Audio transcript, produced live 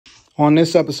On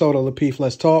this episode of Lapeef,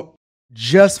 Let's Talk,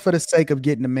 just for the sake of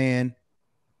getting a man,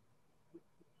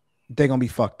 they're going to be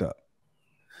fucked up.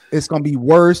 It's going to be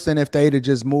worse than if they'd have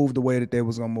just moved the way that they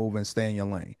was going to move and stay in your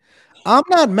lane. I'm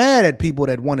not mad at people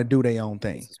that want to do their own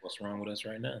thing. This is what's wrong with us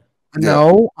right now.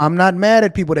 No, I'm not mad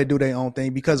at people that do their own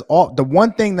thing, because the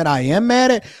one thing that I am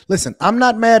mad at, listen, I'm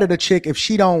not mad at a chick if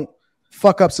she don't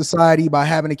fuck up society by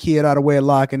having a kid out of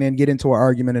wedlock and then get into an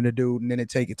argument and a dude and then it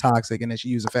take it toxic and then she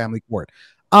use a family court.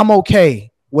 I'm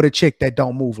okay with a chick that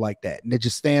don't move like that and they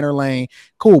just stay in her lane.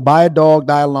 Cool, buy a dog,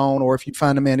 die alone, or if you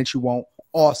find a man that you want,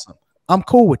 awesome. I'm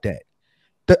cool with that.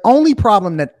 The only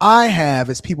problem that I have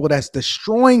is people that's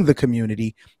destroying the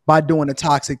community by doing the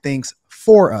toxic things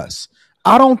for us.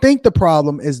 I don't think the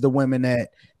problem is the women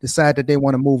that decide that they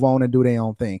want to move on and do their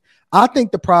own thing. I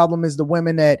think the problem is the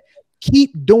women that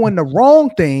keep doing the wrong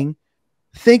thing,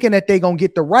 thinking that they're going to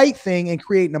get the right thing and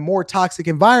creating a more toxic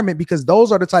environment, because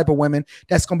those are the type of women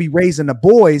that's going to be raising the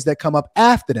boys that come up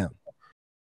after them.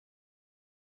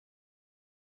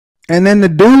 And then a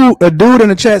dude in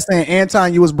the chat saying,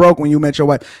 Anton, you was broke when you met your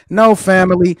wife. No,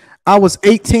 family. I was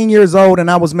 18 years old and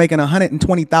I was making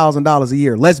 $120,000 a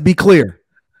year. Let's be clear.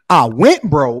 I went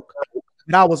broke,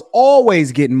 and I was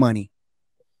always getting money.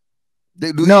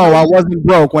 No, I wasn't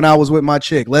broke when I was with my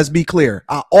chick. Let's be clear.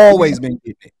 I always been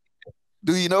getting it.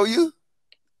 Do you know you?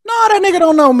 No, that nigga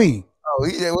don't know me. Oh,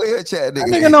 yeah, where your chat nigga? That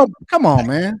nigga know. Come on,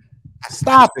 man.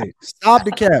 Stop it. Stop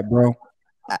the cap, bro.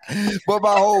 But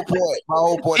my whole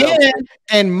point.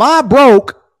 And my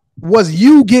broke was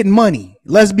you getting money.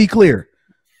 Let's be clear.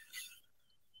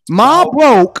 My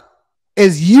broke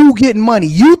is you getting money.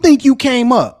 You think you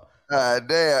came up.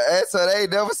 Damn, so they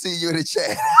ain't never see you in the chat.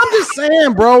 I'm just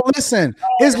saying, bro. Listen,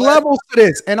 it's levels to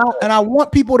this, and I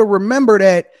want people to remember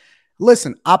that.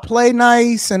 Listen, I play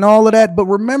nice and all of that, but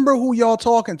remember who y'all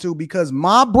talking to, because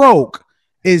my broke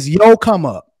is yo come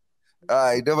up. All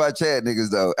right, they're my chat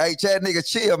niggas though. Hey, chat niggas,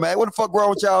 chill, man. What the fuck wrong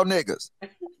with y'all niggas?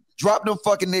 Drop them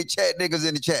fucking chat niggas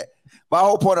in the chat. My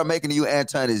whole point I'm making to you,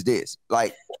 Anton, is this: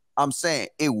 like I'm saying,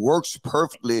 it works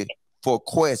perfectly for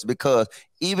Quest, because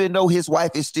even though his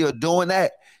wife is still doing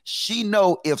that, she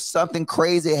know if something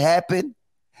crazy happened,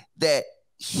 that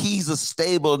he's a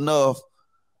stable enough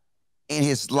in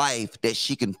his life that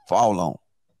she can fall on.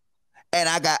 And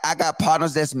I got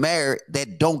partners that's married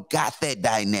that don't got that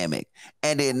dynamic.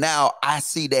 And then now I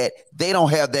see that they don't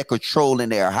have that control in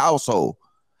their household.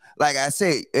 Like I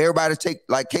said, everybody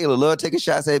like Kayla love taking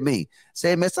shots at me.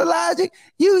 Say, Mr. Logic,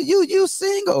 you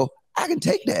single. I can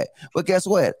take that. But guess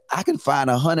what? I can find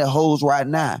 100 hoes right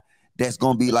now that's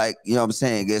going to be like, you know what I'm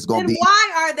saying? It's going to be.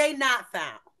 Why are they not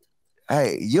found?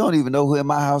 Hey, you don't even know who in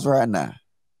my house right now.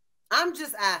 I'm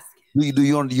just asking. Do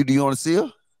you want to see her?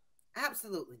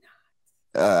 Absolutely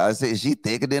not. I said she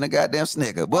thicker than a goddamn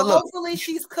Snicker. But well, look, hopefully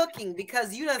she's cooking,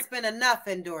 because you done spent enough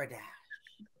in DoorDash.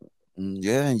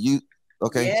 Yeah, and you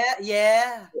okay?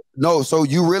 Yeah. No, so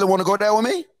you really want to go down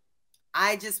with me?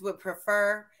 I just would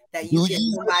prefer that you get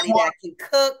somebody that can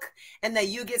cook, and that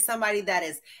you get somebody that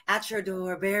is at your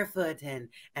door barefoot and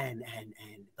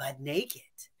butt naked,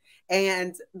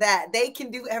 and that they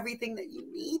can do everything that you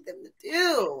need them to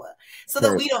do, so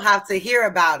that we don't have to hear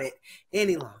about it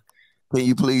any longer. Can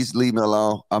you please leave me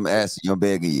alone? I'm asking you, I'm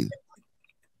begging you.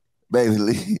 Baby,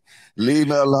 leave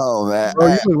me alone, man. Bro,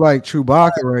 you look like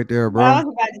Chewbacca right there, bro. I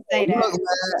was about to say that. Look,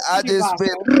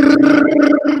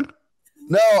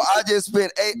 man, I just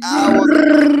spent 8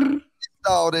 hours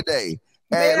all today.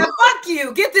 Man, fuck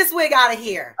you. Get this wig out of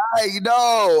here. I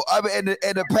know. I mean,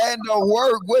 and the pan don't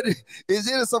work. What is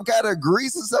it? Some kind of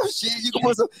grease or some shit? You can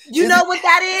put some. You know what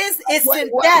that is? It's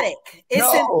synthetic. It's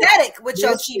synthetic with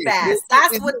your cheap ass.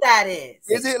 That's what that is.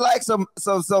 Is it like some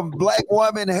black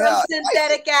woman hair? Some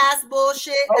synthetic ass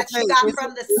bullshit that you got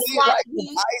from the swap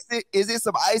meet? Is it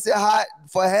some icy hot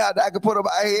for hair that I can put on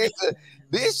my head?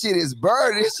 This shit is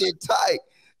burned. This shit tight.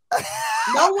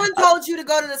 No one told you to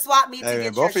go to the swap meet to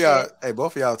get your shit. Hey,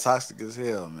 both of y'all toxic as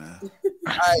hell, man.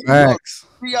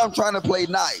 I'm trying to play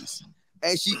nice,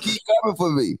 and she keep coming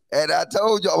for me. And I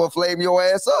told you I'm gonna flame your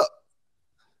ass up.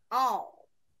 Oh,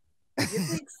 you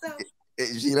think so?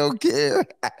 She don't care.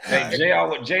 Hey,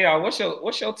 JR,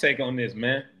 what's your take on this,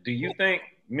 man? Do you think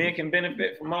men can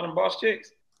benefit from modern boss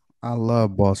chicks? I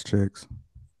love boss chicks.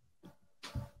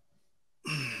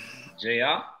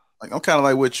 JR? Like, I'm kind of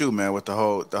like with you, man, with the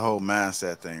whole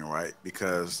mindset thing, right?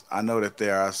 Because I know that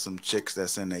there are some chicks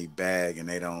that's in a bag and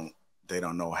they don't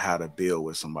know how to build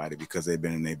with somebody because they've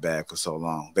been in their bag for so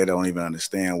long. They don't even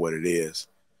understand what it is.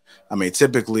 I mean,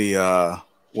 typically, there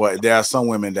are some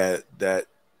women that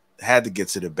had to get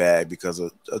to the bag because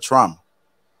of a trauma,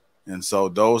 and so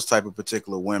those type of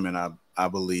particular women, I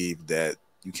believe that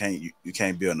you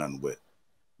can't build nothing with.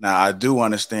 Now, I do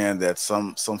understand that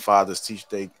some fathers teach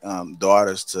their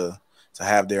daughters to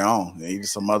have their own, and even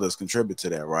some others contribute to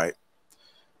that, right?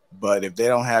 But if they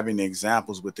don't have any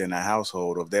examples within the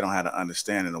household, or if they don't have an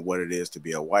understanding of what it is to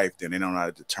be a wife, then they don't know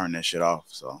how to turn that shit off.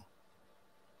 So,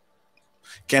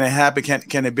 can it happen?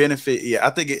 Can it benefit? Yeah, I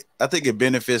think it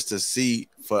benefits to see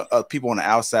for people on the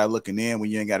outside looking in when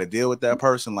you ain't got to deal with that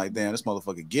person. Like, damn, this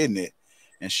motherfucker getting it,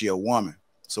 and she a woman.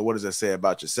 So, what does that say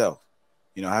about yourself?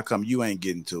 You know, how come you ain't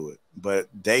getting to it? But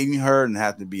dating her and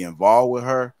having to be involved with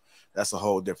her, that's a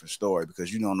whole different story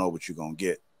because you don't know what you're gonna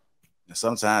get. And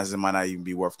sometimes it might not even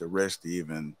be worth the risk to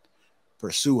even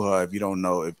pursue her if you don't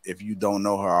know if you don't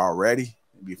know her already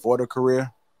before the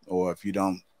career, or if you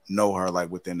don't know her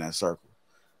like within that circle.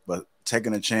 But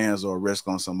taking a chance or a risk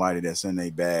on somebody that's in a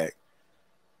bag,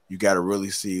 you got to really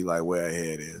see like where her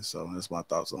head is. So that's my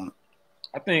thoughts on it.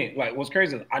 I think like what's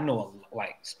crazy is I know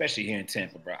like especially here in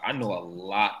Tampa, bro. I know a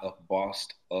lot of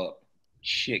bossed up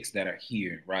chicks that are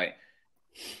here, right?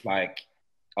 Like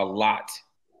a lot.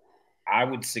 I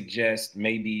would suggest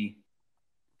maybe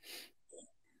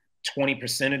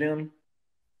 20% of them,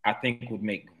 I think, would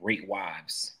make great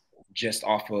wives just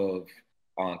off of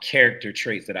character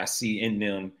traits that I see in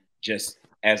them just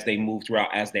as they move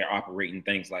throughout, as they're operating,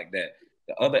 things like that.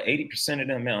 The other 80% of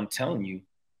them, man, I'm telling you,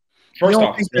 first you don't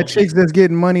off, think that chicks that's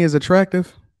getting money is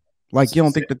attractive? Like, you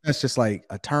don't think that that's just like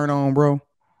a turn on, bro?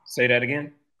 Say that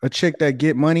again. A chick that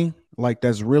get money, like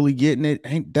that's really getting it,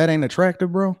 ain't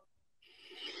attractive, bro?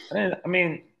 I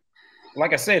mean,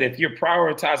 like I said, if you're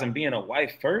prioritizing being a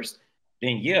wife first,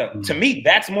 then yeah, to me,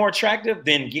 that's more attractive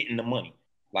than getting the money.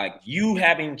 Like you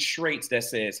having traits that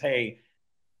says, hey,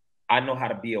 I know how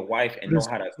to be a wife and know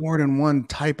how to. More than one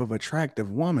type of attractive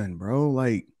woman, bro.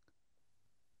 Like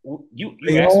you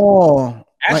all.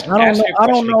 Like, I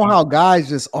don't know how guys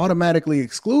just automatically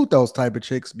exclude those type of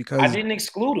chicks because I didn't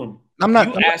exclude them. I'm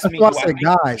not. You asked me, I said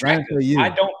guys. I didn't say you. I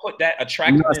don't put that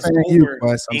attractiveness I'm over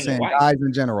I'm saying guys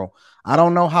in general. I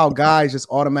don't know how guys just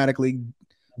automatically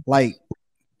like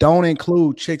don't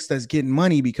include chicks that's getting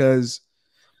money because,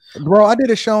 bro, I did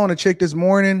a show on a chick this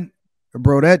morning.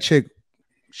 Bro, that chick,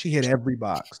 she hit every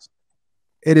box.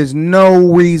 It is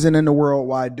no reason in the world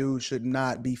why dudes should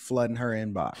not be flooding her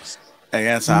inbox. Hey,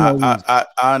 Anton, I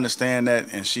understand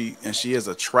that, and she is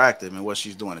attractive, and what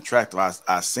she's doing attractive.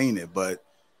 I seen it, but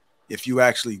if you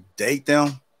actually date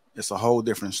them, it's a whole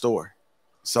different story.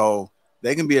 So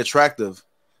they can be attractive,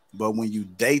 but when you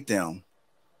date them,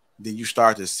 then you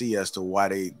start to see as to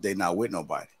why they not with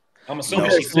nobody. I'm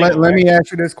assuming she's single. Let me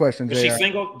ask you this question. Was she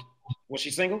single? Was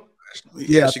she single?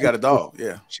 Yeah, she got a dog.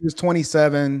 Yeah, she was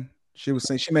 27. She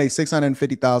made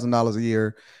 $650,000 a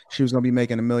year. She was gonna be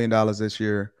making $1 million this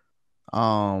year.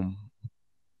 And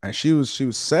she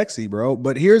was sexy, bro.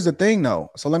 But here's the thing, though.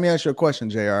 So let me ask you a question,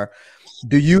 JR.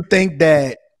 Do you think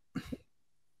that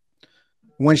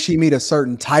when she meet a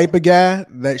certain type of guy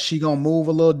that she gonna move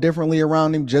a little differently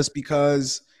around him just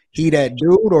because he that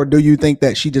dude, or do you think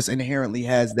that she just inherently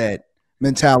has that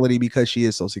mentality because she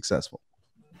is so successful?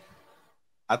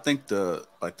 I think the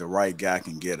right guy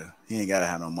can get her. He ain't gotta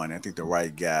have no money. I think the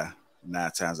right guy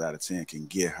 9 times out of 10 can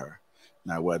get her.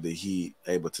 Now, whether he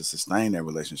able to sustain that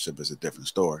relationship is a different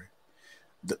story.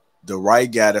 The right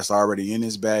guy that's already in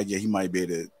his bag, yeah, he might be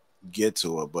able to get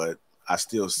to her, but I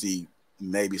still see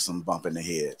maybe some bump in the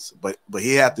heads. But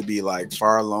he have to be like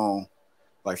far along,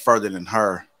 like further than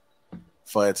her,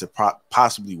 for it to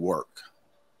possibly work.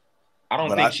 I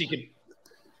don't think she could.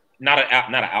 Not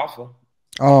an alpha.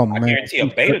 Oh man, I guarantee a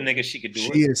beta nigga she could do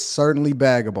it. She is certainly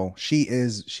baggable. She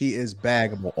is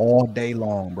baggable all day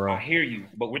long, bro. I hear you,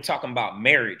 but we're talking about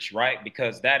marriage, right?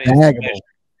 Because that is the measure.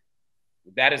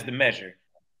 That is the measure.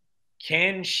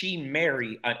 Can she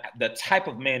marry the type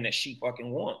of man that she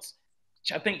fucking wants?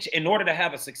 I think in order to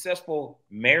have a successful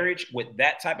marriage with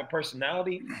that type of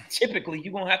personality, typically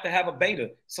you're gonna have to have a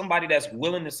beta, somebody that's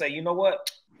willing to say, you know what,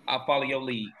 I'll follow your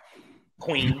lead,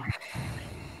 queen.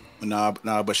 Nah,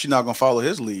 but she's not gonna follow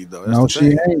his lead though. That's no,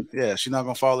 she ain't. Yeah, she's not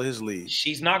gonna follow his lead.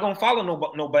 She's not gonna follow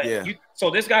nobody. Yeah. So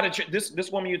this guy,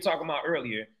 this woman you're talking about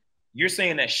earlier, you're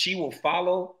saying that she will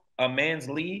follow a man's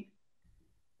lead?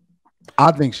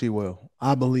 I think she will.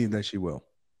 I believe that she will.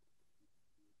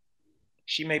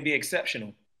 She may be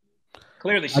exceptional.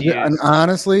 Clearly, she is.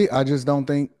 Honestly, I just don't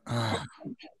think.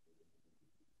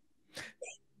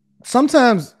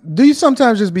 Sometimes, do you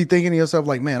sometimes just be thinking to yourself,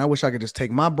 like, man, I wish I could just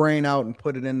take my brain out and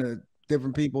put it into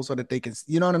different people so that they can,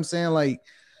 you know what I'm saying? Like,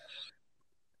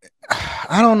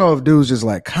 I don't know if dudes just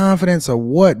like confidence or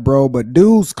what, bro, but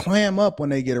dudes clam up when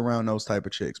they get around those type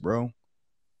of chicks, bro.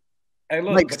 Hey,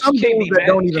 look, like some dudes that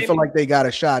don't even feel like they got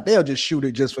a shot, they'll just shoot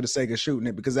it just for the sake of shooting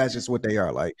it because that's just what they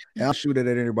are. Like, I'll shoot it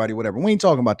at anybody, whatever. We ain't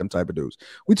talking about them type of dudes.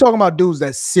 We talking about dudes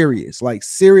that's serious, like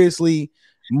seriously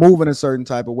moving a certain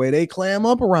type of way. They clam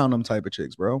up around them type of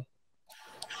chicks, bro.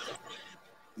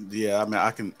 Yeah, I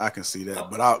mean, I can see that,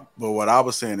 but what I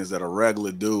was saying is that a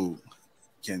regular dude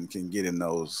can get in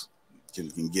those,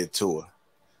 can get to her.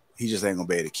 He just ain't gonna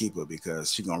be able to keep her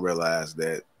because she gonna realize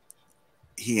that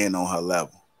he ain't on her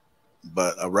level.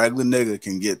 But a regular nigga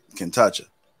can touch her.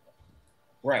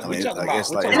 Right. We're talking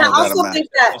about and I also think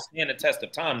that stand the test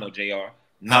of time, though, JR.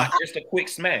 Not just a quick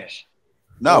smash.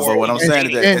 No, but what I'm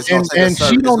saying is that it's gonna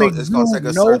take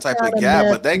a certain type of guy,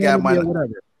 but that guy might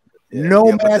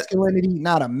masculinity,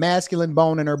 not a masculine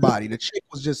bone in her body. The chick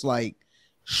was just like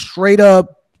straight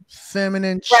up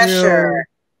feminine pressure.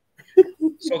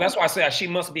 So that's why I say she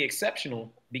must be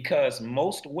exceptional, because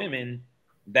most women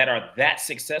that are that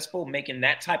successful making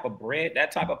that type of bread,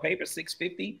 that type of paper,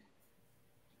 650,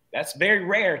 that's very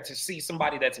rare to see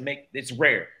somebody it's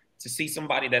rare to see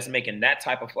somebody that's making that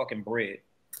type of fucking bread,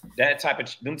 them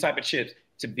type of chips,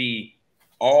 to be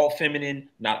all feminine,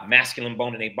 not masculine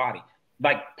bone in their body.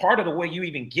 Like, part of the way you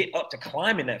even get up to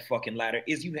climbing that fucking ladder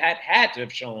is you had to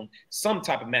have shown some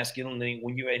type of masculinity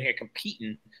when you're in here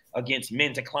competing against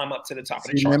men to climb up to the top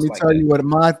of the charts. Let me tell you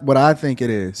what I think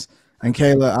it is. And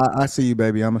Kayla, I see you,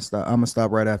 baby. I'm gonna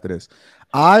stop right after this.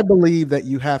 I believe that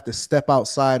you have to step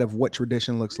outside of what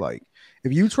tradition looks like.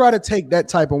 If you try to take that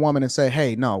type of woman and say,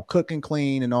 hey, no, cook and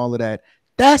clean and all of that,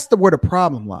 that's where the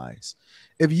problem lies.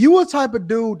 If you a type of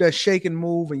dude that's shake and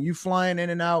move and you flying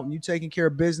in and out and you taking care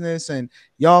of business and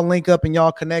y'all link up and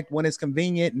y'all connect when it's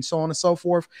convenient and so on and so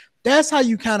forth, that's how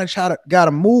you kind of got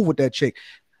to move with that chick.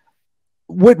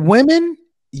 With women,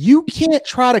 you can't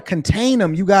try to contain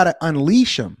them. You got to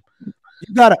unleash them.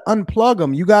 You got to unplug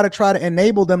them. You got to try to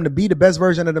enable them to be the best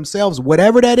version of themselves,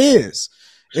 whatever that is.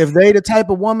 If they the type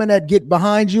of woman that get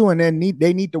behind you and then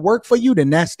they need to work for you,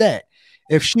 then that's that.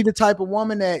 If she the type of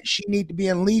woman that she need to be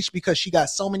unleashed because she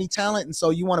got so many talent and so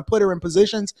you want to put her in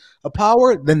positions of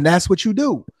power, then that's what you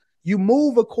do. You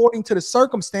move according to the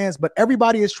circumstance, but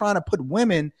everybody is trying to put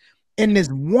women in this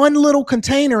one little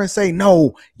container and say,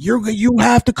 no, you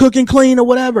have to cook and clean or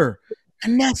whatever.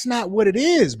 And that's not what it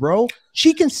is, bro.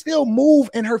 She can still move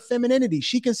in her femininity.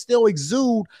 She can still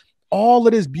exude all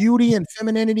of this beauty and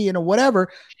femininity and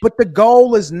whatever. But the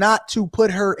goal is not to put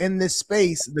her in this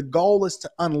space. The goal is to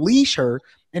unleash her.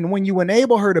 And when you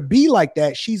enable her to be like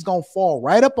that, she's going to fall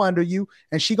right up under you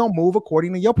and she's going to move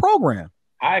according to your program.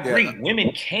 I agree. Yeah.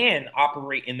 Women can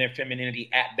operate in their femininity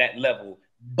at that level,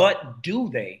 but do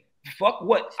they? Fuck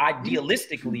what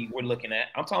idealistically we're looking at.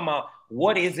 I'm talking about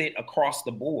what is it across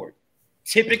the board.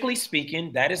 Typically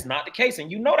speaking, that is not the case,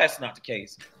 and you know that's not the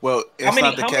case. Well, it's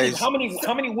not the case. How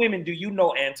many women do you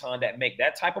know, Anton, that make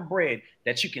that type of bread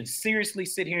that you can seriously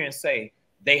sit here and say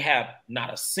they have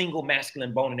not a single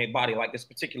masculine bone in their body like this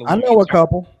particular woman? I know a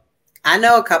couple.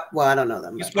 Well, I don't know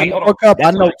them. I know a couple.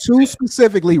 I know two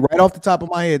specifically right off the top of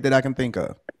my head that I can think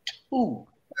of. Ooh.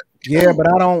 Yeah,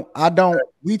 but I don't.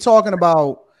 We talking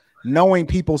about knowing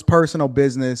people's personal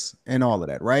business and all of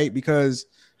that, right? Because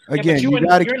again, you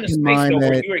got to keep in mind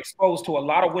that you're exposed to a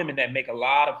lot of women that make a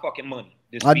lot of fucking money.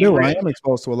 I am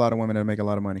exposed to a lot of women that make a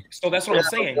lot of money. So that's what I'm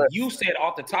saying. You said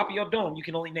off the top of your dome, you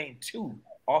can only name two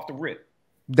off the rip.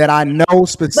 That I know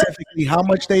specifically how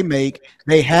much they make.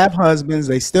 They have husbands.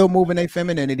 They still move in their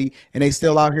femininity, and they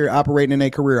still out here operating in their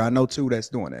career. I know two that's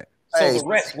doing that. So the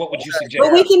rest, what would you suggest?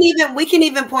 But we can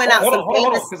even point out. Hold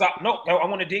on, because I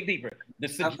want to dig deeper.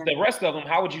 The rest of them,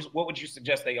 what would you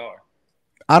suggest they are?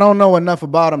 I don't know enough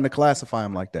about them to classify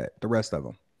them like that. The rest of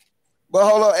them. But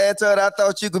hold on, Anton. I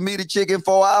thought you could meet a chick in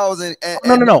 4 hours.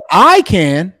 No. I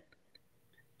can.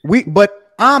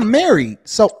 But I'm married,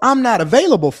 so I'm not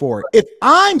available for it.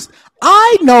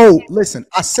 Listen,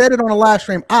 I said it on a live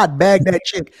stream. I'd bag that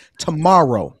chick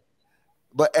tomorrow.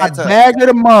 But Anton, I'd bag her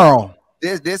tomorrow.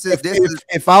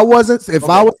 If I was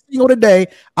single today,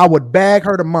 I would bag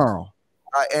her tomorrow. All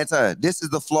right, Anton, this is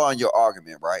the flaw in your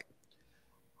argument, right?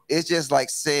 It's just like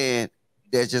saying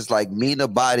they're just like meeting a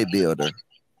bodybuilder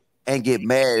and get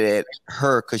mad at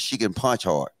her because she can punch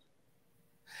hard.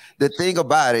 The thing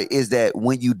about it is that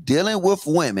when you're dealing with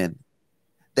women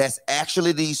that's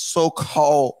actually these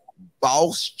so-called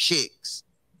boss chicks,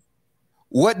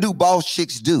 what do boss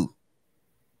chicks do?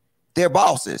 They're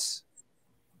bosses.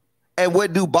 And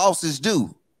what do bosses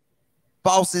do?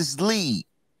 Bosses lead.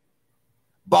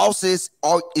 Bosses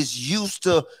is used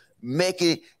to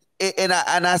making, and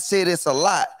I say this a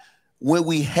lot, when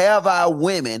we have our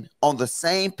women on the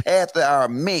same path that our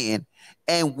men,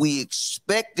 and we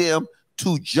expect them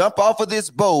to jump off of this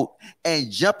boat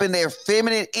and jump in their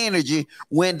feminine energy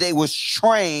when they was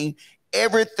trained.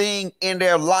 Everything in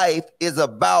their life is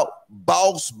about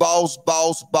boss, boss,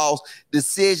 boss, boss,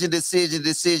 decision,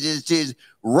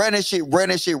 running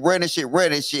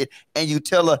shit. And you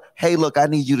tell her, hey, look, I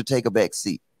need you to take a back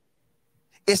seat.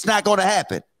 It's not going to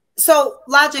happen. So,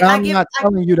 Logic, I'm not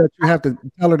telling you that you have to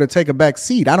tell her to take a back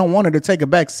seat. I don't want her to take a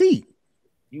back seat.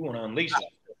 You want to unleash that.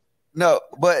 No,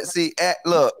 but see,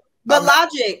 look. But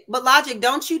Logic,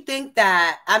 don't you think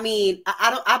that, I mean,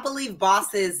 I believe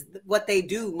bosses, what they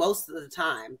do most of the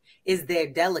time is they're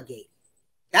delegating.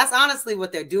 That's honestly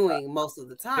what they're doing most of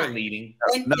the time. They're leading.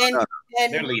 And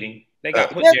they're leading. They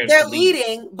got put they're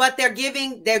leading, but they're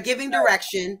giving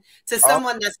direction to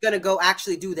someone that's going to go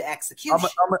actually do the execution.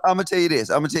 I'm gonna tell you this.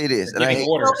 So is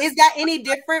that any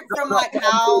different from like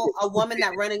how a woman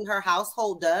that running her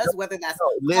household does? Whether that's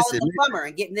calling a plumber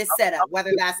and getting this set up,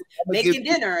 whether that's making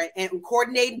dinner and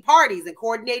coordinating parties and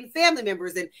coordinating family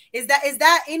members, and is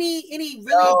that any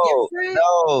really different?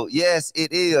 No, yes,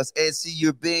 it is. And see,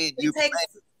 okay,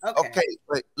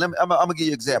 but I'm gonna give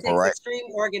you an example, right?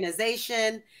 Extreme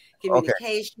organization.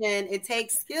 Communication, It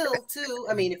takes skill too.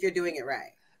 I mean, if you're doing it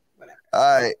right, whatever.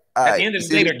 All right. At the end of the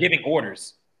day, they're giving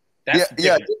orders. That's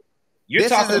different. You're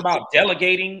talking about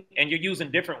delegating, and you're using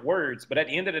different words. But at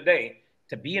the end of the day,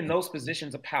 to be in those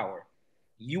positions of power,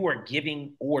 you are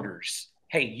giving orders.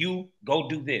 Hey, you go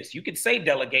do this. You can say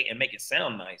delegate and make it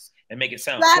sound nice and make it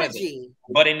sound pleasant.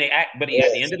 But at the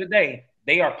end of the day,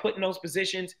 they are put in those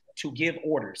positions to give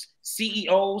orders.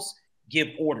 CEOs give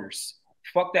orders.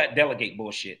 Fuck that delegate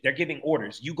bullshit. They're giving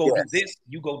orders. You go do this,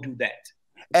 you go do that.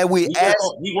 And we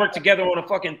work together on a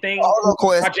fucking thing,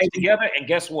 project together, and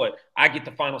guess what? I get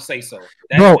the final say so.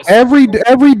 Bro, every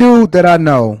dude that I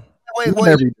know, not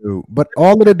every dude, but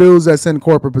all of the dudes that's in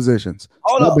corporate positions.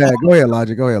 Go ahead,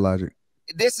 Logic.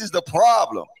 This is the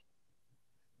problem.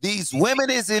 These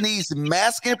women is in these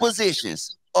masculine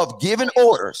positions of giving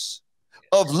orders,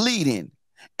 of leading,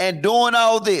 and doing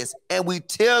all this, and we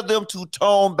tell them to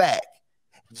tone back.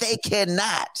 They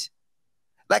cannot.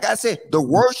 Like I said, the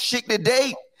worst chick to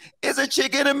date is a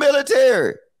chick in the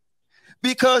military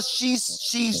because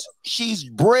she's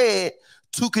bred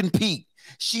to compete.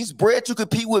 She's bred to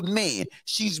compete with men.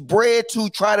 She's bred to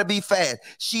try to be fast.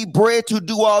 She's bred to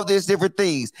do all these different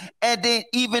things. And then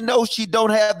even though she don't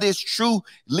have this true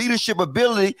leadership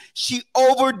ability, she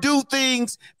overdo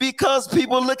things because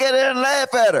people look at her and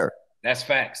laugh at her. That's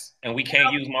facts. And we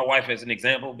can't use my wife as an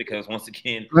example because once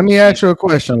again. Let me ask you a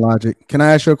question, Logic. Can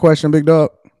I ask you a question, Big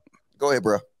Dog? Go ahead,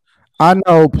 bro. I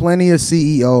know plenty of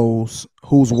CEOs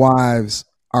whose wives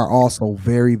are also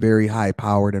very, very high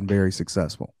powered and very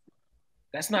successful.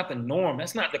 That's not the norm.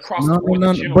 That's not the cross the board.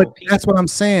 But that's what I'm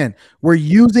saying. We're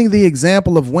using the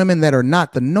example of women that are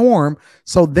not the norm.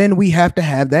 So then we have to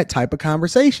have that type of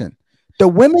conversation. The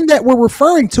women that we're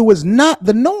referring to is not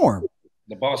the norm.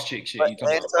 The boss chick shit you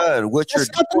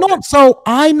talking about. So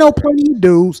I know plenty of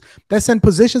dudes that's in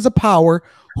positions of power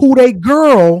who they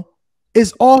girl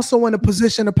is also in a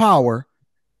position of power,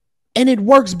 and it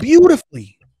works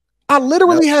beautifully. I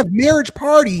literally have marriage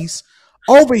parties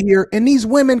over here, and these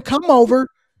women come over,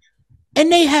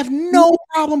 and they have no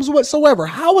problems whatsoever.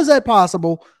 How is that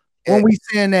possible? When we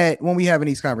saying that, when we having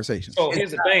these conversations. So here's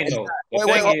the thing, though. The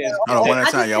thing is, one at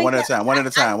a time, y'all. One at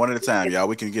a time, y'all.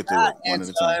 We can get through it one at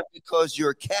a time. Because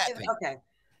you're capping. Okay.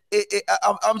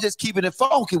 I'm just keeping it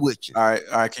funky with you. All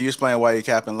right. Can you explain why you're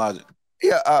capping, Logic?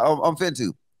 Yeah, I'm finna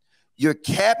to. You're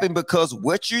capping because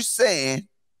what you're saying,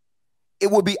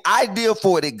 it would be ideal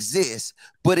for it to exist,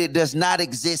 but it does not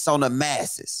exist on the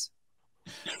masses.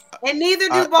 And neither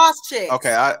do boss chicks.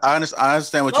 Okay, I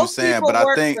understand what you're saying, but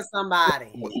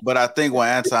I think what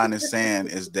Anton is saying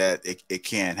is that it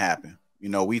can happen. You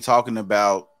know, we talking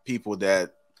about people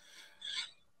that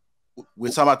we're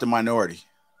talking about the minority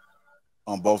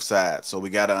on both sides. So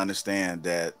we got to understand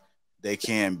that it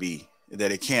can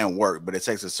work, but it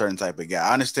takes a certain type of guy.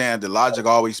 I understand the Logic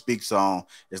always speaks on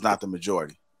is not the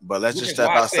majority. But let's just step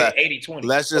outside. 80-20.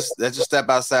 Let's just step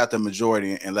outside the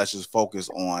majority and let's just focus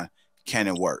on can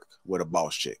it work with a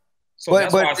boss chick. So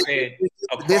that's why I said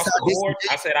across the board.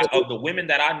 I said of the women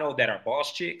that I know that are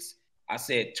boss chicks, I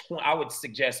said I would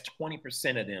suggest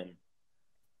 20% of them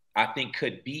I think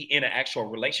could be in an actual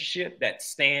relationship that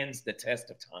stands the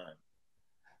test of time.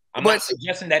 I'm not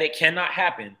suggesting that it cannot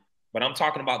happen, but I'm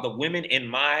talking about the women in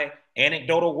my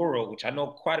anecdotal world, which I know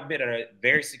quite a bit are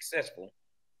very successful.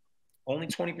 Only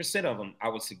 20% of them, I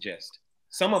would suggest.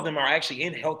 Some of them are actually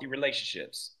in healthy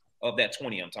relationships of that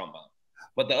 20 I'm talking about.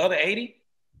 But the other 80,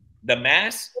 the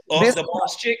mass of the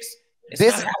boss chicks, it's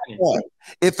not happening.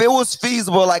 If it was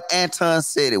feasible like Anton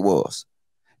said it was,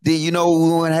 then you know what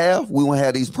we wouldn't have? We wouldn't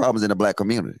have these problems in the black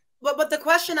community. But the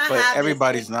question I have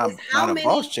everybody's is not a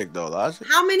boss chick though, Logic.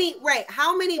 How many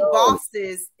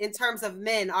bosses in terms of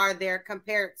men are there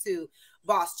compared to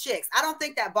boss chicks? I don't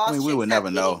think that boss chicks we would never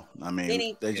know.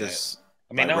 They just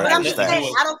but I'm just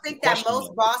saying, I don't think that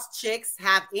most boss chicks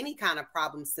have any kind of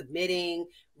problem submitting,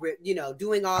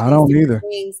 doing all these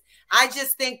things. I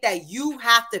just think that you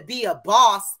have to be a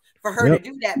boss for her to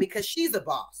do that because she's a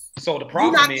boss. So the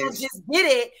problem you're not gonna just get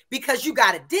it because you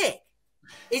got a dick.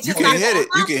 You can hit it.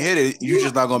 You can hit it. You're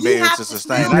just not gonna be able to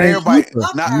sustain. Not everybody.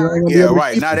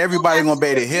 Not everybody gonna be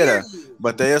able to hit her.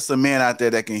 But there's some men out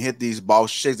there that can hit these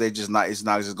boss chicks. They just not. It's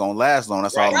not just gonna last long.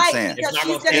 That's all I'm saying.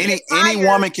 Any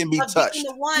woman can be touched.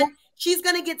 She's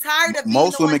gonna get tired of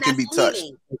most women can be touched.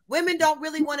 Women don't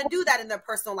really want to do that in their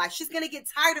personal life. She's gonna get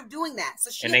tired of doing that.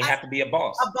 So they have to be a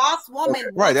boss. A boss woman,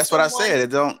 right? That's what I said. I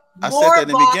said that in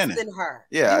the beginning.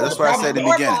 Yeah, that's what I said in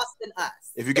the beginning.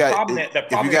 If you got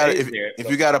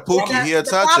a pookie, he'll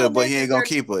touch her, but he ain't gonna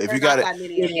keep her. If you got it,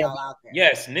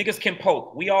 yes, niggas can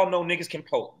poke. We all know niggas can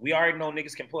poke. We already know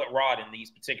niggas can put rod in these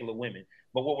particular women.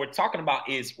 But what we're talking about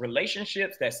is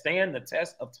relationships that stand the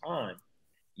test of time.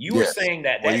 You were saying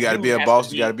that. Well, you got to be a boss.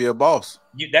 You got to be a boss.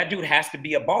 That dude has to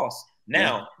be a boss.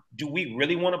 Now, do we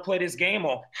really want to play this game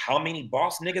on how many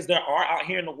boss niggas there are out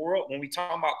here in the world when we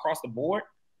talking about across the board?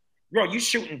 Bro, you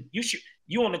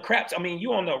on the craps. I mean,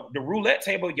 you on the roulette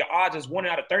table. Your odds is 1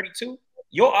 out of 32.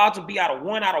 Your odds would be out of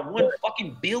 1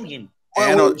 fucking billion.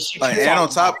 And on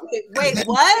top. Wait,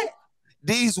 what?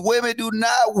 These women do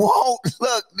not want.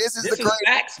 Look, this is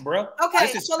facts, bro. Okay,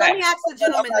 so let me ask the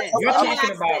gentleman this.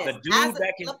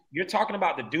 You're talking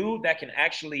about the dude that can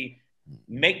actually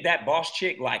make that boss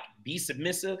chick like be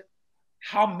submissive.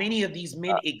 How many of these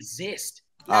men exist?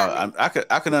 I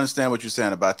can understand what you're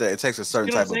saying about that. It takes a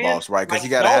certain type of boss, right? Because he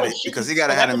gotta have it. Because he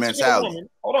gotta have a mentality.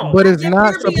 But it's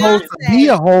not supposed to be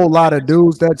a whole lot of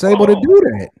dudes that's able to do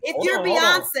that. If you're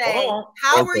Beyonce,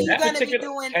 how are you gonna be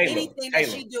doing anything that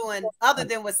she's doing other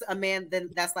than with a man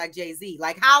that's like Jay-Z?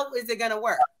 Like, how is it gonna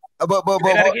work? But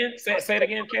say that again. Say it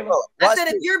again, Kayla. I said,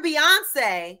 if you're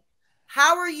Beyonce,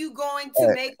 how are you going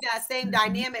to make that same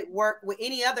dynamic work with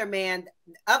any other man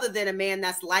other than a man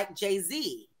that's like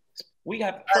Jay-Z?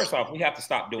 First off, we have to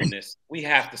stop doing this. We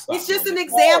have to stop. It's just an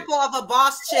example of a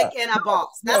boss chick and a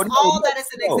boss. That's all that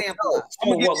it's an example of.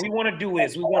 So what we want to do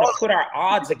is we want to put our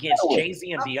odds against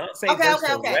Jay-Z and Beyonce. Okay.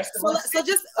 So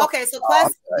just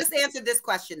answer this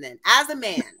question then. As a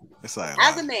man,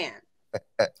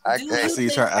 I see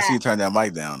you turn that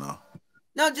mic down though.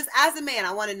 No, just as a man,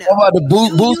 I want to know. How about the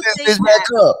boost this back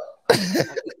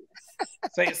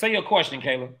up? Say your question,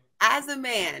 Kayla. As a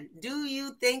man, do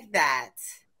you think that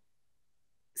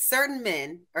certain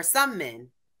men or some men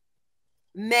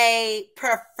may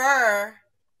prefer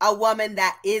a woman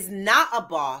that is not a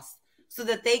boss so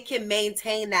that they can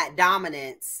maintain that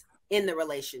dominance in the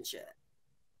relationship?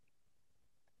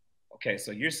 Okay,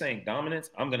 so you're saying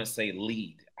dominance. I'm going to say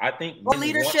lead. I think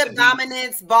leadership,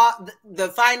 dominance,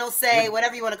 the final say,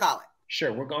 whatever you want to call it.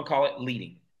 Sure, we're going to call it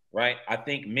leading, right? I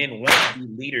think men want to be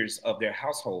leaders of their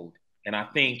household. And I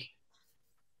think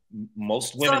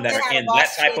most women that are in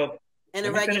that type of...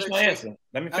 Let me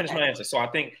finish my answer. So I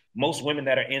think most women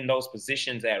that are in those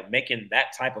positions that are making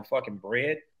that type of fucking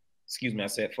bread, excuse me, I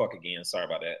said fuck again. Sorry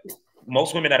about that.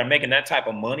 Most women that are making that type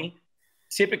of money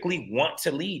typically want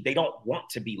to lead. They don't want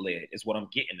to be led, is what I'm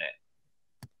getting at.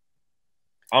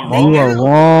 I'm wrong. You are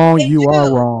wrong. You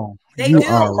are wrong. You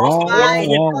are wrong.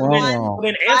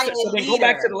 So then go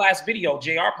back to the last video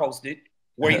JR posted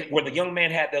where the young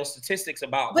man had those statistics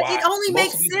about why it only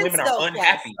most of these women are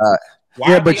unhappy.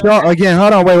 But y'all again,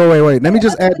 hold on, wait. Let me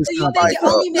just add this. No.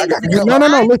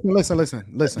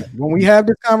 Listen. When we have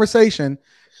this conversation,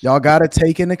 y'all got to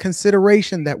take into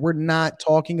consideration that we're not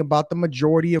talking about the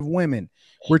majority of women.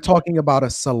 We're talking about a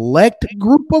select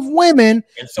group of women,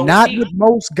 not what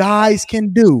most guys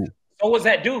can do. So was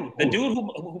that dude, the dude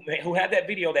who had that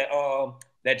video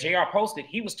that JR posted?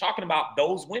 He was talking about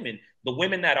those women, the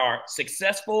women that are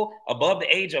successful above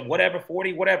the age of whatever,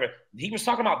 40, whatever. He was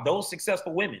talking about those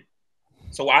successful women.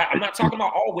 So I'm not talking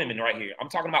about all women right here. I'm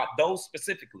talking about those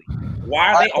specifically.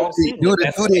 Why are they all single? Do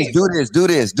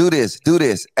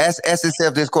this. Ask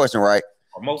yourself this question, right?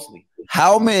 Or mostly.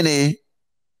 How many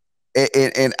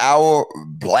in our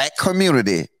black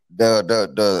community,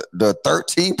 the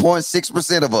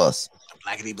 13.6% of us,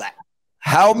 blackity black,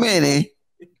 how many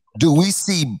do we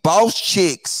see boss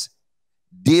chicks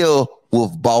deal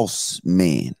with boss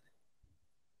men?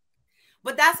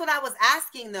 But that's what I was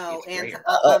asking though, and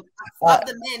of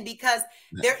the men, because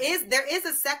there is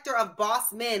a sector of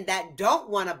boss men that don't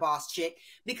want a boss chick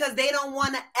because they don't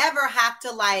want to ever have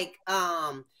to like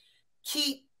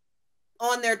keep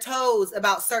on their toes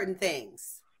about certain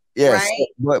things. Yes,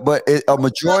 right? but a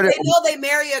majority. They know they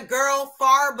marry a girl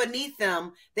far beneath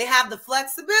them. They have the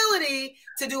flexibility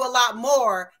to do a lot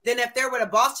more than if they're with a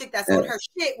boss chick that's on her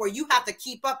shit, where you have to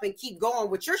keep up and keep going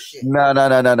with your shit. No.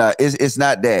 It's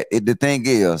not that. The thing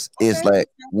is, it's like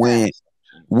when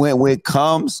it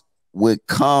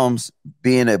comes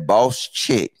being a boss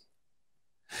chick,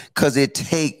 because it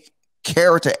take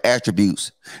character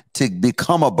attributes to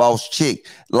become a boss chick,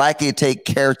 like it take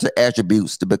character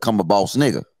attributes to become a boss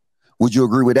nigga. Would you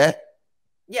agree with that?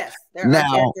 Yes, there are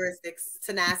characteristics,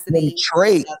 tenacity,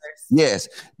 traits. Yes,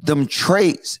 them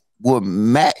traits will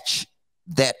match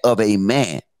that of a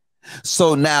man.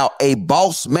 So now a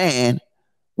boss man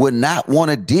would not want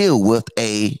to deal with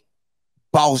a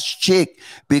boss chick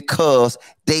because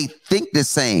they think the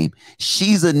same.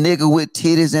 She's a nigga with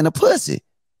titties and a pussy.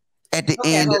 At the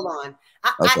end, hold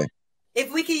on.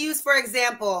 If we could use, for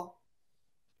example,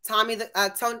 Tony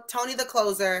the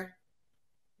Closer,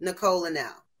 Nicole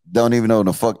Linnell. Don't even know who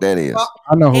the fuck that is.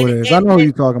 I know who it is. I know who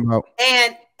you're talking about.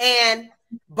 And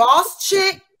boss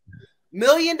chick, $1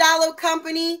 million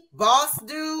company, boss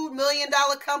dude, $1 million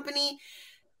company.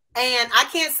 And I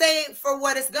can't say for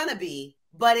what it's gonna be,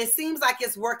 but it seems like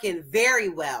it's working very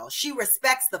well. She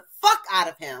respects the fuck out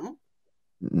of him.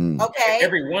 Okay,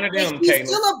 every one of them. She's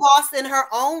still a boss in her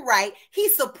own right. He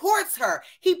supports her.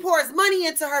 He pours money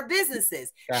into her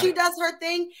businesses. She does her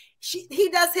thing. He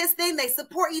does his thing. They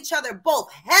support each other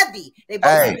both heavy. They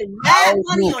both spend mad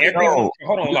money on everyone.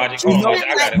 Hold on, Logic. Hold on,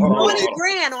 I got it. Hold on. 20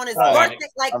 grand on his birthday.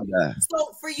 Like,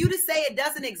 so for you to say it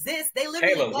doesn't exist, they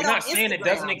literally. Kayla, we're not saying it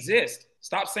doesn't exist.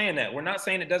 Stop saying that. We're not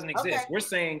saying it doesn't exist. Okay. We're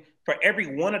saying for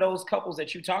every one of those couples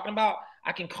that you're talking about,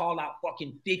 I can call out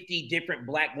fucking 50 different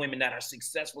black women that are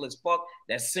successful as fuck,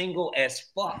 that's single as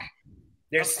fuck.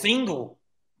 They're single.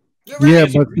 Right. Yeah,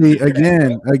 but see,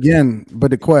 again, but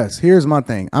the quest, here's my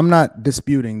thing. I'm not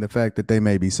disputing the fact that they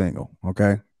may be single,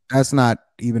 okay? That's not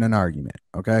even an argument,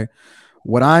 okay?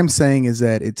 What I'm saying is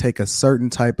that it take a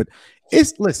certain type of,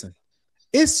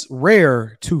 it's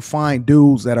rare to find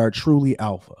dudes that are truly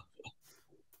alpha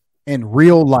in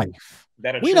real life.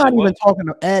 We're not even talking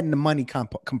of adding the money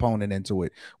component into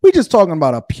it. We're just talking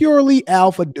about a purely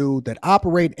alpha dude that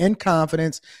operate in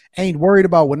confidence, ain't worried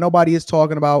about what nobody is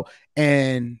talking about,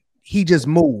 and he just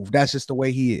moved. That's just the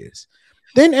way he is.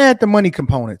 Then add the money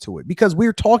component to it, because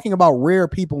we're talking about rare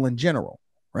people in general,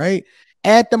 right?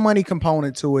 Add the money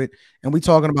component to it, and we're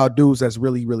talking about dudes that's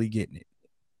really, really getting it,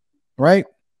 right?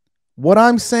 What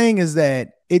I'm saying is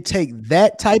that it takes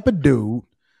that type of dude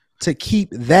to keep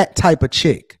that type of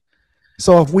chick.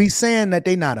 So if we saying that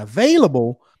they're not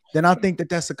available, then I think that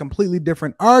that's a completely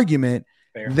different argument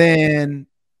than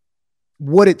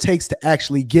what it takes to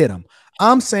actually get them.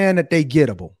 I'm saying that they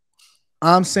gettable.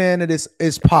 I'm saying that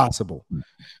it's possible.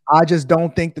 I just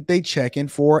don't think that they checking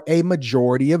for a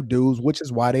majority of dudes, which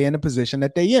is why they're in the position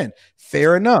that they in.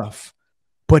 Fair enough,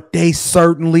 but they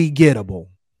certainly gettable.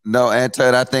 No,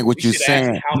 Anton, I think what you're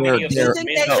saying. Let me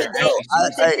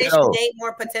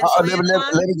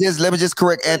just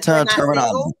correct Anton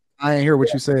terminology. I ain't hear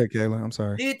what you said, Kayla. I'm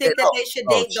sorry. Do you think that they should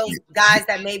date those guys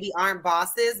that maybe aren't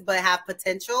bosses but have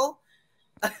potential?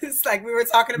 It's like we were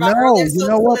talking about. No, you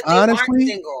know what?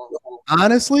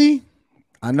 Honestly,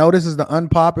 I know this is the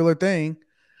unpopular thing.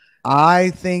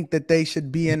 I think that they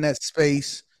should be in that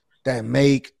space that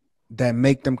make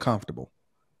them comfortable.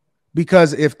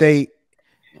 Because if they,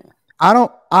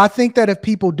 I think that if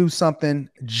people do something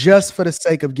just for the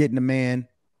sake of getting a man,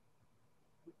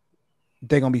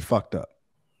 they're going to be fucked up.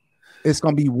 It's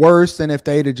going to be worse than if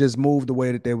they'd have just moved the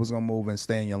way that they was going to move and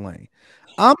stay in your lane.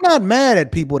 I'm not mad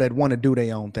at people that want to do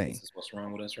their own thing. This is what's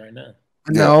wrong with us right now.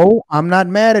 No, I'm not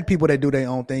mad at people that do their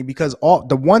own thing, because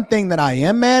the one thing that I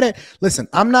am mad at, listen,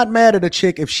 I'm not mad at a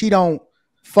chick if she don't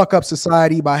fuck up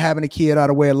society by having a kid out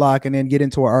of wedlock and then get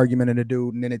into an argument and a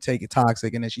dude and then it take it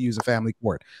toxic and then she use a family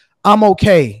court. I'm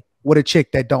okay with a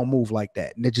chick that don't move like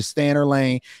that and they just stay in her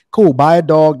lane. Cool, buy a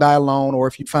dog, die alone, or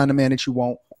if you find a man that you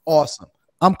want, awesome.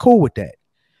 I'm cool with that.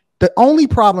 The only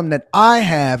problem that I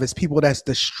have is people that's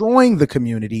destroying the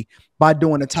community by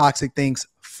doing the toxic things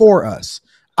for us.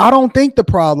 I don't think the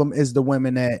problem is the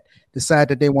women that decide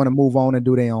that they want to move on and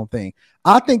do their own thing.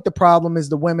 I think the problem is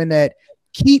the women that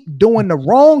keep doing the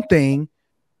wrong thing,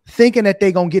 thinking that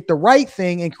they're going to get the right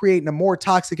thing and creating a more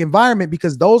toxic environment,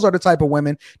 because those are the type of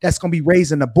women that's going to be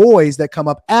raising the boys that come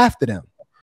up after them.